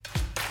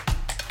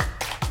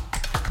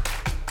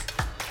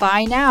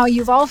By now,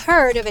 you've all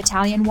heard of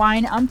Italian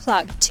Wine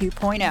Unplugged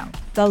 2.0,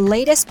 the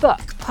latest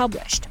book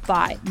published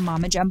by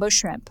Mama Jumbo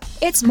Shrimp.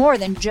 It's more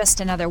than just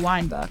another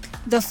wine book.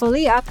 The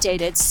fully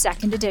updated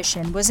second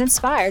edition was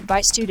inspired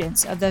by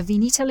students of the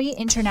Vinitaly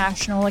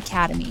International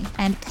Academy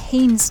and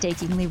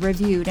painstakingly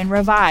reviewed and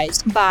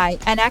revised by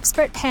an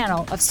expert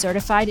panel of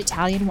certified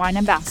Italian wine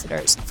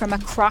ambassadors from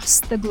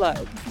across the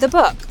globe. The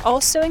book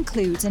also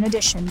includes an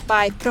edition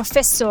by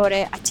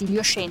Professore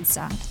Attilio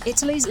Scienza,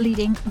 Italy's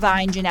leading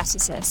vine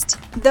geneticist.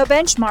 The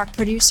benchmark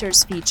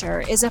producers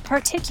feature is a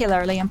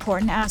particularly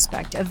important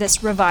aspect of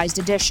this revised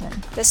edition.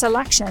 The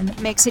selection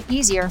makes it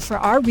easier for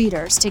our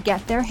readers to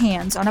get their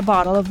hands on a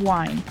bottle of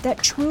wine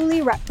that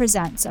truly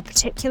represents a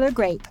particular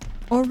grape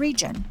or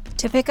region.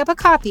 To pick up a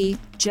copy,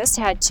 just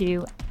head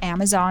to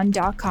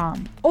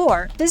Amazon.com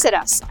or visit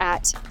us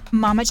at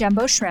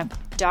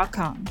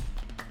MamaJumboShrimp.com.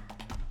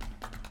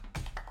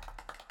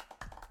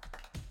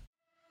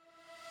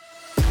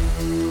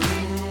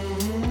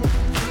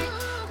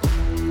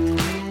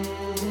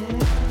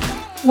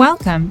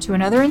 Welcome to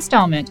another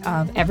installment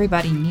of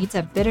Everybody Needs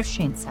a Bit of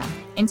Scienza.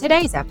 In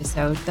today's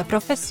episode, the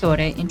Professore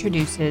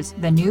introduces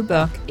the new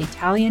book,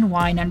 Italian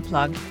Wine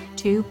Unplugged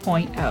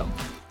 2.0,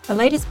 the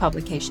latest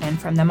publication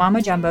from the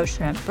Mama Jumbo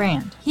Shrimp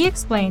brand. He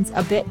explains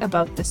a bit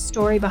about the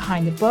story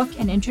behind the book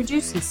and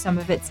introduces some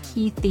of its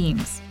key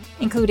themes,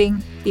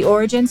 including the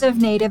origins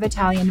of native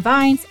Italian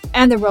vines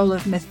and the role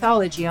of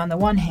mythology on the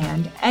one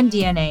hand and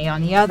DNA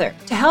on the other,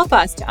 to help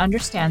us to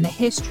understand the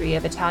history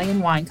of Italian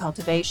wine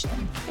cultivation.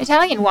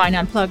 Italian Wine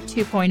Unplugged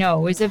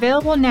 2.0 is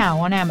available now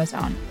on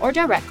Amazon or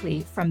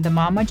directly from the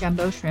Mama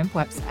Jumbo Shrimp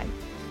website.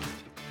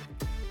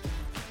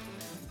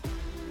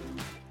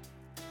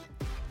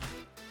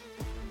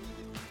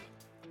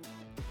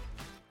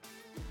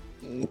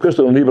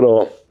 Questo è un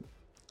libro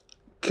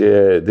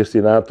che è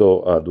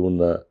destinato ad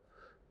un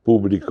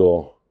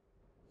pubblico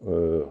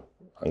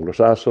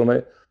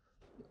anglosassone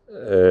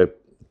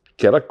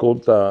che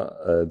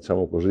racconta,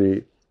 diciamo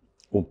così,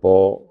 un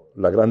po'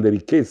 la grande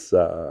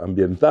ricchezza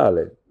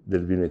ambientale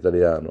del vino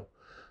italiano,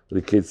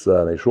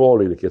 ricchezza nei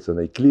suoli, ricchezza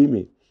nei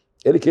climi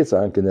e ricchezza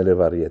anche nelle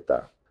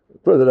varietà.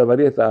 Quello della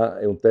varietà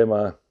è un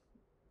tema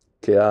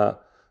che ha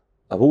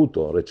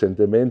avuto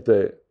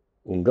recentemente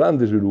un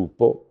grande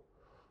sviluppo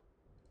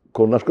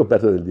con la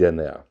scoperta del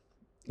DNA.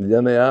 Il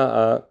DNA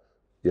ha,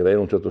 direi in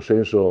un certo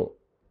senso,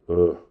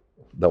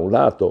 da un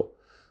lato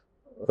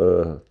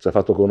ci ha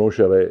fatto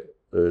conoscere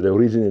le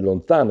origini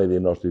lontane dei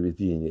nostri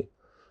vitigni,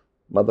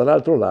 ma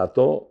dall'altro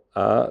lato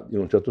ha in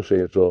un certo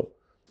senso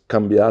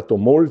cambiato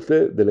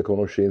molte delle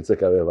conoscenze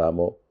che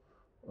avevamo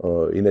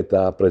in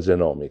età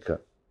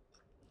pregenomica.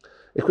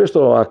 E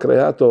questo ha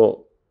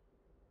creato,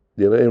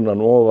 direi, un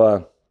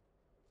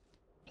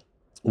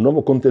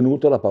nuovo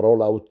contenuto alla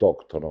parola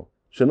autoctono.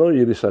 Se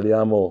noi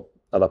risaliamo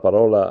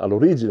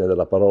all'origine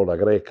della parola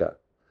greca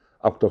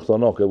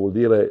autochtono, che vuol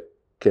dire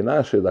che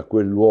nasce da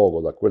quel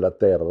luogo, da quella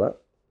terra,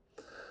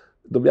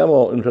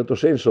 dobbiamo in un certo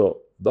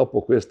senso,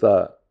 dopo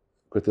queste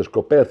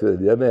scoperte del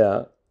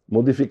DNA,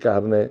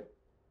 modificarne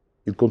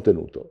il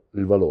contenuto,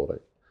 il valore.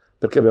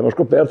 Perché abbiamo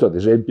scoperto, ad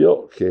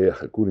esempio, che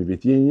alcuni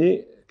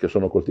vitigni che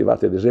sono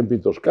coltivati, ad esempio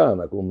in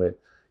Toscana, come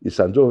il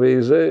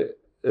Sangiovese,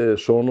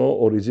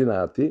 sono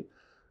originati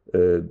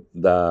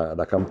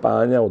dalla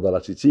Campania o dalla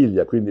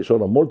Sicilia, quindi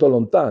sono molto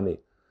lontani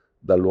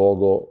dal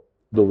luogo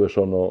dove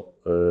sono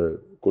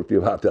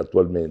coltivate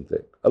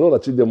attualmente. Allora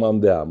ci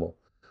domandiamo,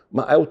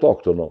 ma è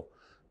autoctono?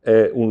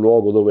 È un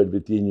luogo dove il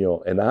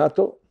vitigno è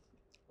nato?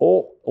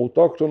 O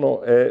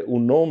autoctono è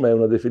un nome, è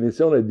una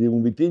definizione di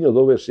un vitigno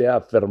dove si è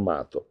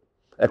affermato?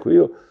 Ecco,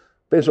 io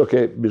penso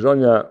che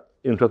bisogna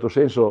in un certo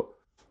senso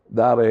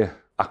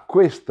dare a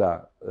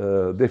questa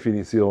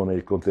definizione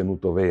il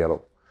contenuto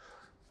vero.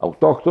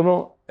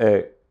 Autoctono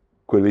è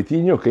quel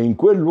vitigno che in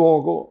quel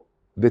luogo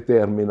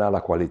determina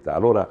la qualità.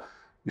 Allora,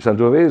 il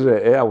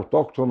Sangiovese è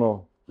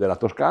autoctono della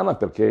Toscana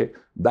perché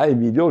dà i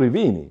migliori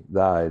vini,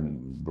 dà il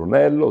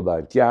Brunello, dà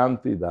il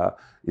Chianti, dà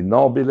il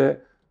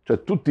Nobile,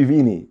 cioè tutti i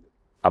vini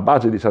a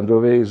base di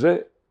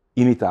Sangiovese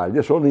in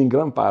Italia sono in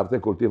gran parte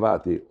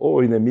coltivati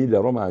o in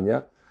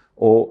Emilia-Romagna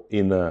o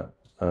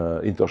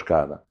in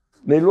Toscana.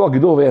 Nei luoghi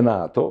dove è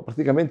nato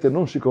praticamente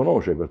non si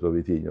conosce questo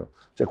vitigno,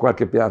 c'è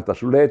qualche pianta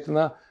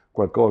sull'Etna,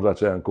 qualcosa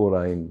c'è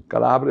ancora in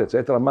Calabria,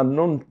 eccetera, ma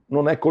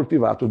non è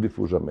coltivato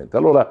diffusamente.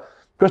 Allora,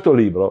 questo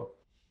libro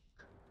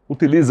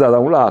utilizza da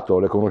un lato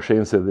le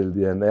conoscenze del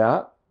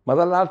DNA, ma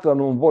dall'altro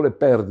non vuole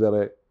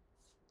perdere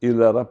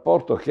il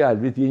rapporto che ha il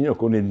vitigno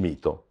con il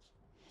mito.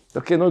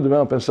 Perché noi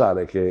dobbiamo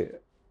pensare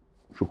che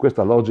su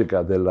questa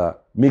logica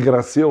della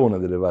migrazione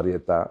delle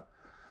varietà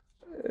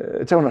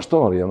c'è una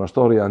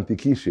storia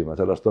antichissima,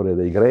 c'è la storia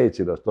dei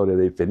Greci, la storia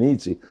dei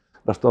Fenici,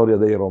 la storia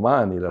dei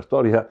Romani, la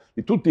storia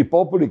di tutti i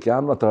popoli che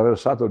hanno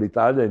attraversato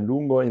l'Italia in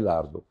lungo e in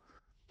largo.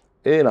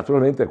 E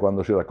naturalmente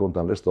quando si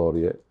raccontano le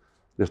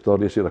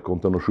storie si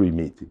raccontano sui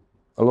miti.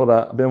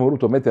 Allora abbiamo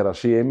voluto mettere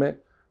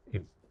assieme,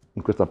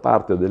 in questa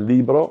parte del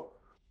libro,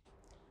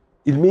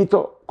 il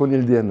mito con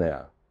il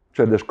DNA.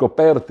 Cioè le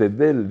scoperte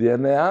del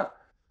DNA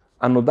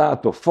hanno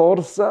dato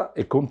forza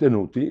e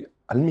contenuti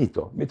al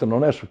mito. Il mito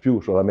non è più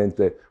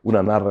solamente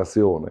una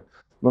narrazione,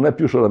 non è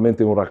più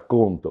solamente un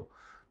racconto,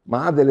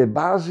 ma ha delle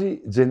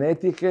basi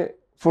genetiche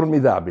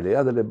formidabili,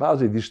 ha delle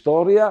basi di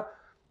storia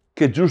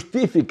che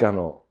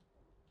giustificano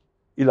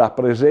la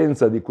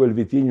presenza di quel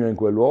vitigno in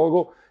quel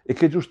luogo e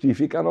che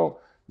giustificano,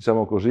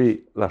 diciamo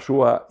così, la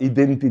sua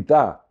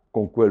identità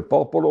con quel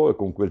popolo e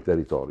con quel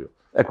territorio.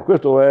 Ecco,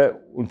 questo è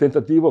un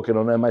tentativo che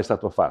non è mai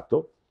stato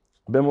fatto.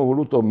 Abbiamo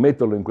voluto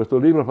metterlo in questo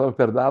libro proprio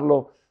per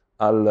darlo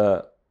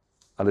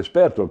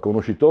all'esperto, al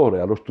conoscitore,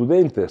 allo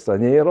studente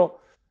straniero,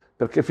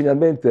 perché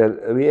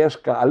finalmente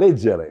riesca a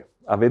leggere,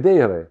 a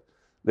vedere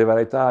le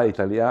varietà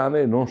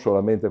italiane non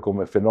solamente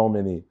come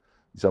fenomeni,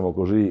 diciamo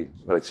così,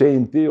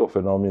 recenti o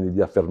fenomeni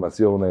di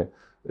affermazione,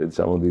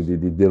 diciamo,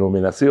 di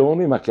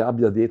denominazioni, ma che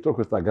abbia dietro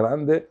questa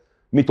grande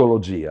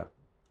mitologia.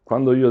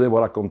 Quando io devo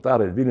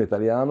raccontare il vino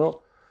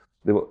italiano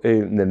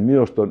e nel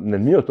mio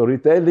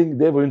storytelling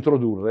devo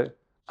introdurre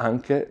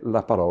anche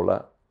la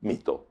parola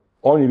mito.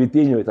 Ogni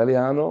vitigno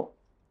italiano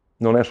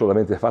non è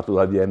solamente fatto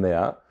da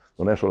DNA,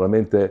 non è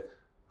solamente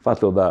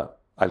fatto da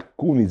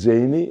alcuni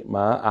geni,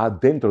 ma ha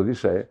dentro di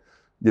sé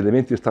gli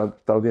elementi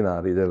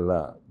straordinari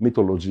della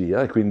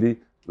mitologia e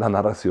quindi la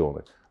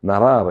narrazione.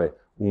 Narrare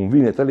un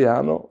vino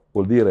italiano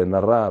vuol dire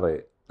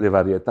narrare le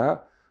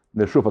varietà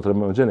nel suo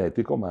patrimonio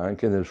genetico, ma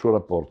anche nel suo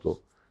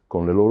rapporto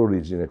con le loro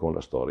origini e con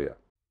la storia.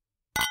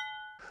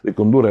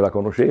 Ricondurre la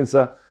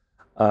conoscenza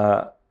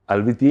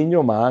al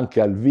vitigno, ma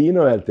anche al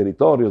vino e al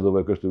territorio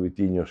dove questo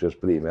vitigno si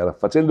esprime.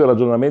 Facendo il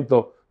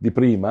ragionamento di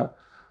prima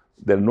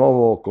del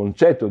nuovo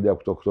concetto di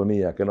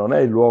autoctonia, che non è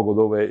il luogo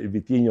dove il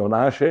vitigno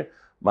nasce,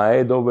 ma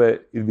è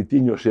dove il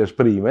vitigno si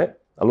esprime.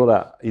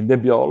 Allora il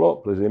Nebbiolo,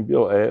 per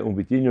esempio, è un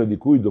vitigno di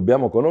cui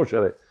dobbiamo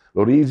conoscere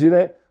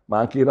l'origine, ma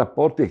anche i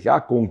rapporti che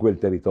ha con quel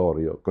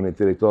territorio, con il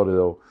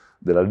territorio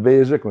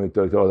dell'Albese, con il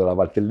territorio della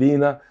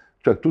Valtellina,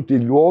 cioè tutti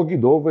i luoghi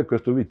dove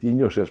questo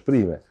vitigno si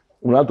esprime.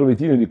 Un altro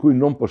vitigno di cui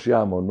non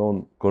possiamo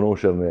non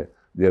conoscerne,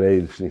 direi,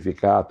 il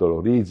significato,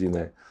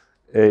 l'origine,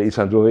 è il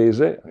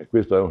Sangiovese.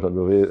 Questo è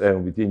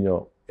un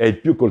vitigno, è il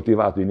più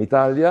coltivato in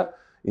Italia,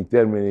 in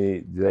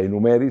termini, direi,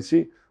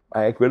 numerici,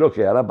 ma è quello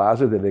che è alla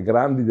base delle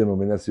grandi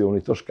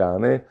denominazioni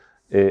toscane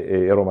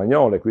e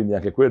romagnole, quindi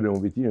anche quello è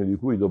un vitigno di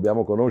cui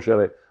dobbiamo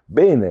conoscere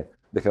bene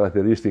le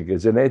caratteristiche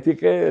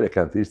genetiche, le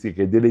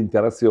caratteristiche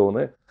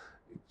dell'interazione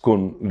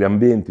con gli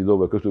ambienti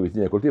dove questo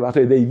vitigno è coltivato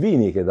e dei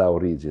vini che dà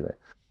origine.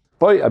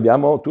 Poi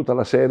abbiamo tutta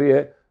la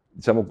serie,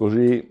 diciamo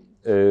così,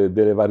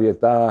 delle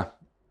varietà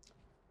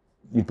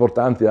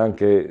importanti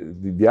anche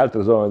di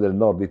altre zone del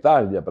nord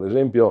Italia, per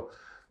esempio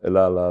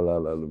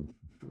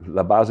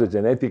la base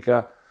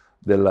genetica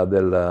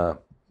del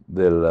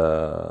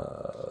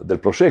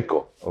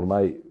Prosecco.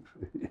 Ormai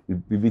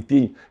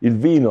il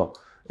vino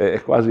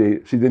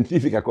si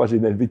identifica quasi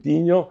nel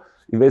vitigno,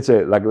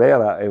 invece la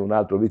glera è un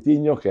altro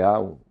vitigno che ha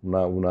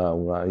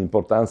una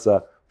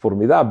importanza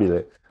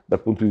formidabile dal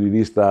punto di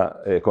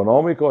vista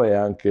economico e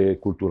anche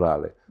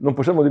culturale. Non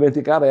possiamo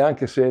dimenticare,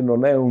 anche se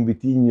non è un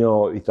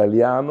vitigno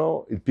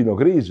italiano, il Pinot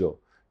Grigio,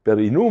 per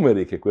i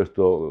numeri che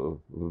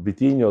questo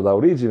vitigno dà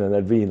origine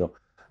nel vino.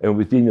 È un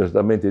vitigno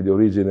esattamente di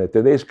origine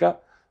tedesca,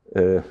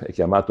 è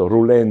chiamato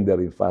Ruländer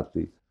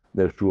infatti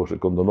nel suo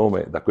secondo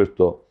nome da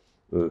questo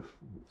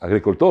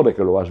agricoltore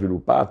che lo ha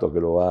sviluppato, che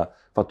lo ha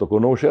fatto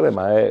conoscere,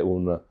 ma è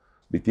un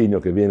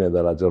vitigno che viene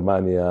dalla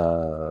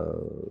Germania,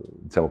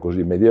 diciamo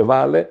così,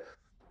 medievale,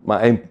 ma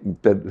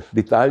per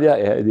l'Italia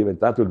è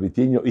diventato il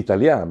vitigno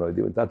italiano, è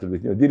diventato il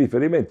vitigno di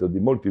riferimento di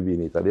molti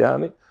vini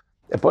italiani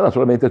e poi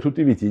naturalmente tutti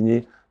i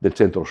vitigni del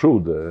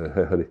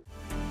centro-sud.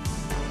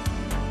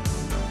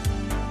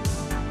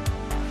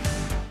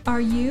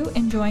 Are you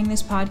enjoying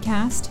this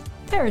podcast?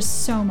 There is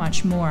so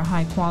much more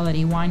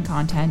high-quality wine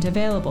content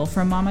available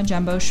from Mama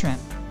Jumbo Shrimp.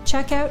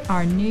 Check out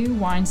our new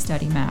wine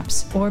study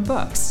maps or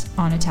books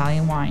on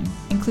Italian wine,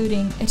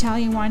 including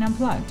Italian Wine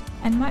Unplugged,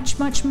 and much,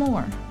 much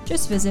more.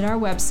 Just visit our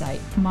website,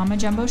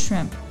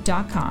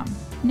 mamajumboshrimp.com.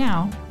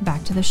 Now,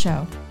 back to the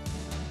show.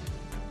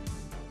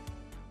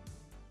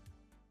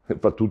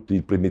 Per tutti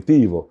il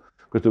primitivo,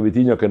 questo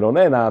vitigno che non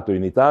è nato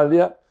in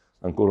Italia,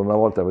 ancora una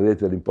volta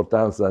vedete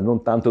l'importanza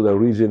non tanto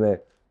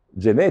dell'origine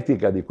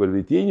genetica di quel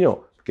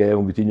vitigno, che è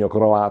un vitigno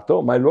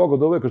croato, ma è il luogo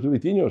dove questo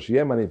vitigno si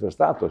è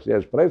manifestato, si è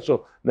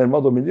espresso nel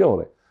modo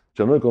migliore.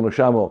 Cioè noi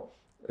conosciamo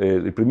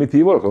il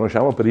primitivo, lo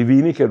conosciamo per i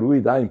vini che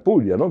lui dà in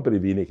Puglia, non per i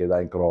vini che dà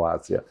in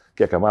Croazia,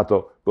 che è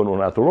chiamato con un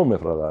altro nome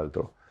fra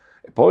l'altro.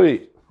 E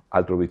poi,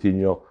 altro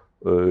vitigno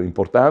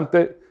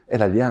importante è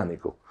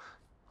l'Aglianico.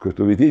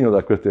 Questo vitigno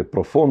da queste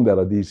profonde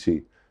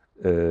radici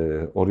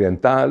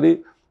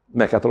orientali,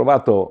 ma che ha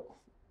trovato,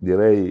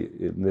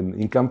 direi,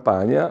 in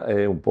Campania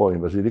e un po' in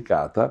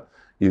Basilicata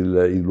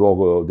il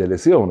luogo di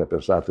elezione.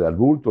 Pensate al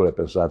Vulture,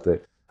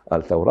 pensate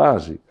al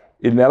Taurasi.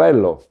 Il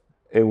Nerello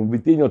è un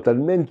vitigno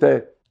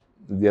talmente,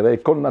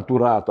 direi,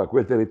 connaturato a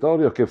quel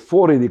territorio che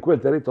fuori di quel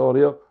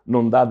territorio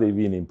non dà dei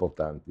vini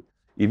importanti.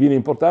 I vini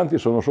importanti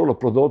sono solo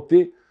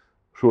prodotti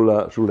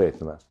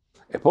sull'Etna.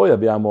 E poi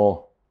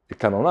abbiamo il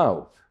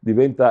Canonau,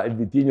 diventa il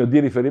vitigno di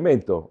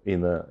riferimento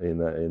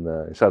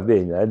in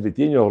Sardegna, è il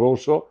vitigno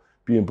rosso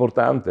più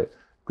importante,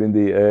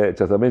 quindi è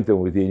certamente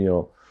un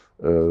vitigno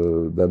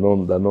da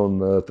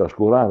non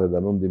trascurare, da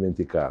non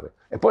dimenticare.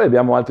 E poi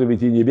abbiamo altri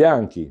vitigni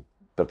bianchi,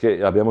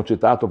 perché abbiamo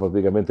citato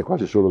praticamente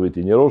quasi solo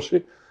vitigni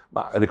rossi,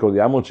 ma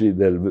ricordiamoci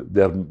del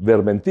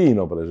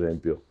Vermentino, per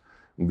esempio,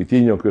 un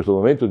vitigno in questo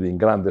momento di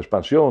grande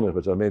espansione,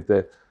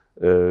 specialmente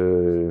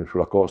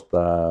sulla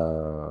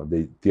costa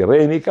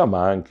tirrenica,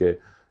 ma anche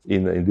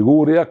in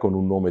Liguria, con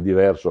un nome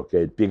diverso che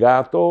è il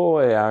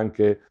Pigato, e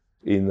anche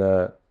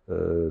in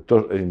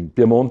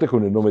Piemonte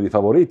con il nome di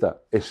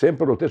Favorita, è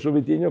sempre lo stesso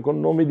vitigno con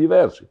nomi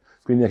diversi,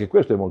 quindi anche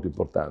questo è molto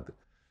importante.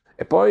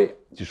 E poi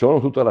ci sono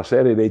tutta la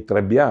serie dei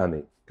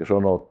Trebbiani, che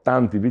sono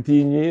tanti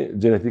vitigni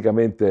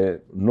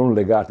geneticamente non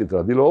legati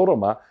tra di loro,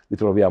 ma li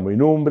troviamo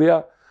in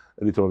Umbria,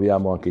 li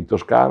troviamo anche in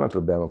Toscana, il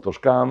Trebbiano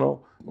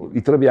toscano.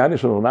 I Trebbiani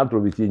sono un altro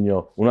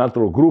vitigno, un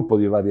altro gruppo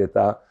di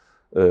varietà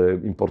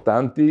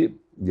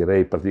importanti,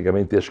 direi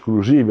praticamente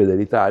esclusive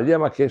dell'Italia,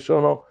 ma che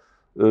sono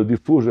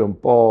diffuse un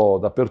po'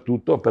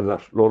 dappertutto per la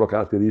loro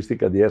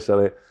caratteristica di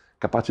essere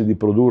capaci di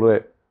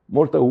produrre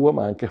molta uva,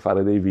 ma anche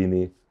fare dei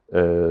vini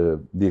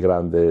di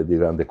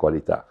grande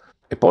qualità.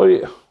 E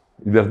poi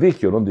il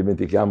Verdicchio, non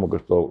dimentichiamo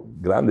questo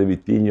grande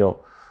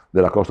vitigno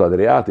della costa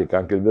adriatica.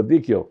 Anche il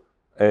Verdicchio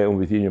è un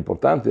vitigno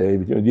importante, è un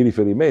vitigno di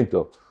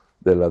riferimento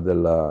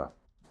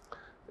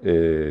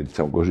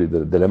diciamo così,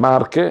 delle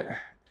Marche,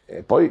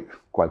 e poi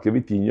qualche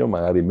vitigno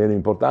magari meno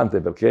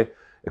importante perché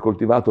è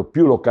coltivato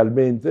più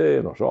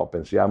localmente, non so,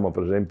 pensiamo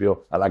per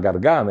esempio alla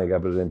Garganega,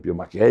 per esempio,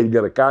 ma che è il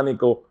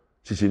Grecanico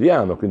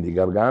siciliano, quindi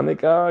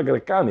Garganega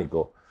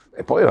Grecanico.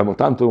 E poi abbiamo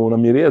tanto una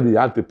miriade di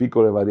altre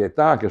piccole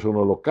varietà che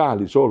sono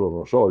locali solo,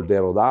 non so, il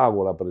Dero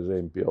d'Avola per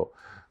esempio,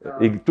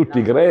 tutti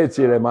i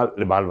greci e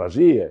le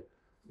Malvasie,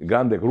 il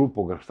grande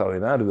gruppo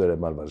straordinario delle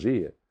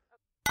Malvasie.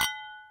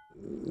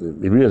 Il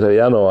vino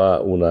italiano ha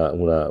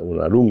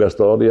una lunga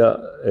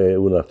storia e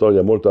una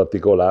storia molto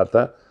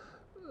articolata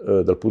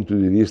dal punto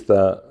di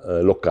vista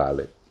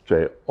locale,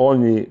 cioè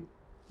ogni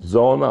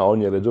zona,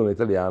 ogni regione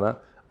italiana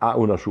ha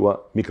una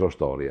sua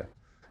microstoria.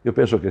 Io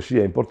penso che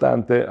sia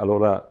importante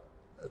allora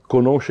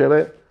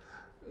conoscere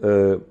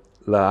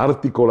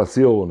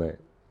l'articolazione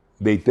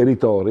dei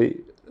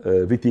territori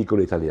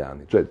viticoli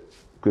italiani, cioè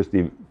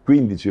questi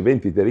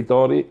 15-20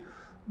 territori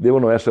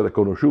devono essere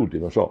conosciuti,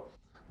 non so.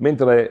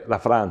 Mentre la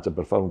Francia,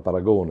 per fare un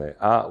paragone,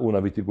 ha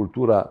una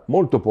viticoltura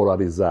molto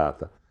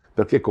polarizzata,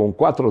 perché con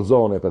 4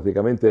 zone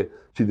praticamente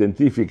si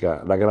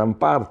identifica la gran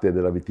parte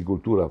della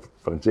viticoltura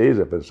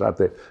francese,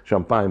 pensate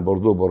Champagne,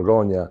 Bordeaux,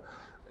 Borgogna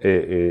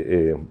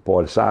e un po'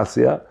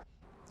 Alsazia,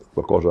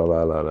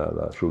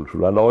 qualcosa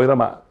sulla Loira,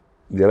 ma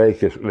direi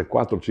che le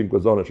 4-5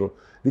 zone sono.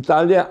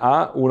 L'Italia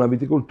ha una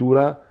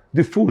viticoltura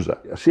diffusa,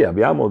 sì,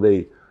 abbiamo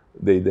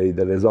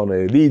delle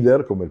zone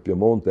leader come il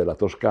Piemonte e la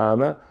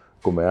Toscana,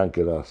 come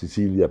anche la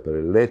Sicilia per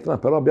l'Etna,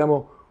 però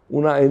abbiamo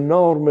una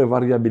enorme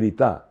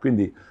variabilità,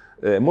 quindi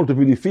è molto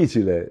più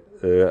difficile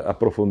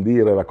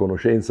approfondire la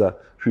conoscenza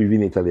sui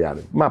vini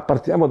italiani. Ma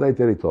partiamo dai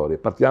territori,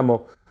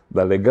 partiamo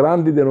dalle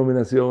grandi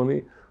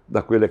denominazioni,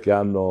 da quelle che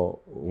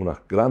hanno una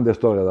grande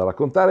storia da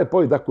raccontare, e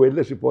poi da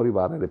quelle si può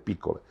arrivare alle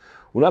piccole.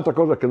 Un'altra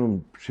cosa che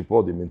non si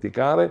può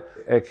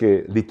dimenticare è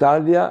che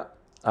l'Italia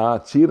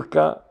ha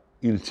circa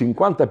il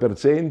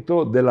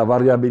 50% della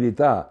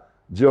variabilità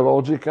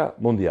geologica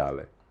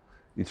mondiale.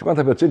 Il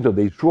 50%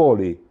 dei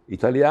suoli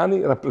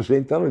italiani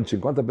rappresentano il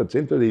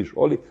 50% dei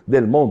suoli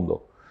del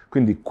mondo.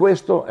 Quindi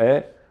questo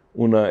è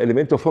un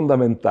elemento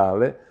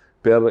fondamentale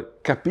per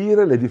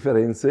capire le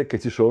differenze che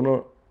ci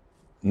sono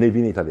nei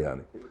vini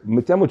italiani.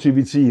 Mettiamoci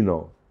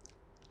vicino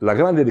la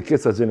grande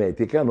ricchezza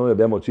genetica, noi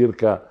abbiamo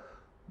circa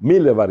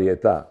 1000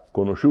 varietà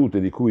conosciute,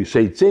 di cui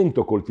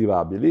 600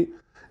 coltivabili,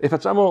 e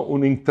facciamo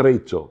un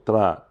intreccio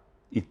tra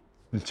il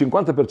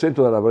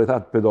 50% della varietà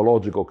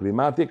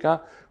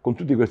pedologico-climatica con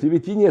tutti questi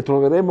vitigni e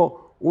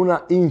troveremo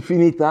una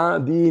infinità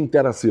di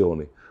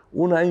interazioni,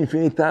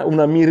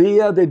 una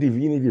miriade di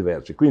vini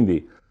diversi.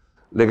 Quindi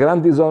le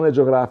grandi zone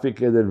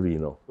geografiche del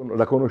vino,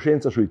 la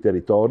conoscenza sui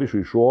territori,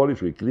 sui suoli,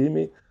 sui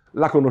climi,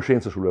 la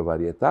conoscenza sulle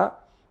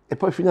varietà e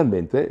poi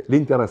finalmente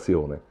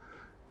l'interazione.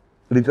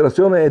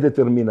 L'interazione è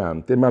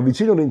determinante, ma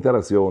vicino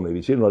all'interazione,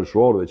 vicino al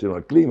suolo, vicino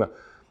al clima,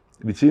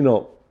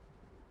 vicino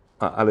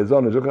alle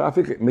zone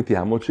geografiche,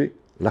 mettiamoci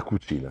la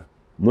cucina.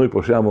 Noi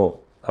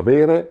possiamo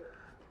avere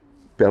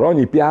per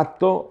ogni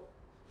piatto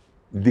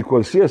di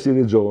qualsiasi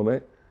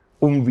regione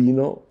un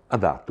vino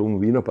adatto, un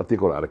vino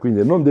particolare.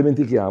 Quindi non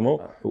dimentichiamo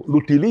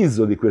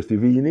l'utilizzo di questi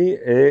vini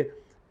e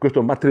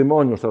questo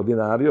matrimonio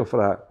straordinario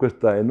fra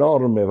questa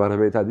enorme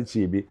varietà di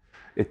cibi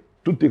e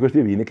tutti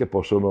questi vini che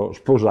possono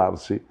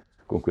sposarsi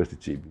con questi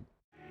cibi.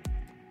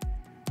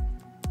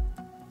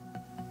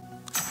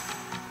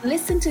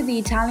 Listen to the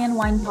Italian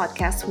Wine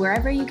Podcast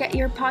wherever you get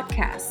your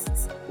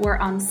podcasts. We're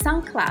on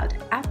SoundCloud,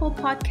 Apple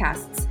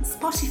Podcasts,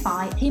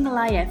 Spotify,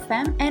 Himalaya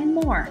FM, and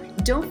more.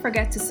 Don't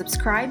forget to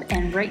subscribe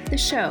and rate the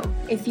show.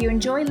 If you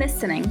enjoy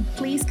listening,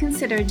 please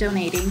consider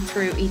donating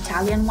through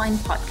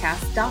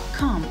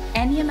ItalianWinePodcast.com.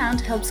 Any amount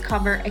helps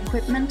cover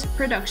equipment,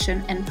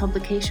 production, and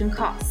publication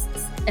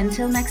costs.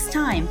 Until next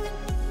time,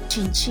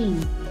 cin cin.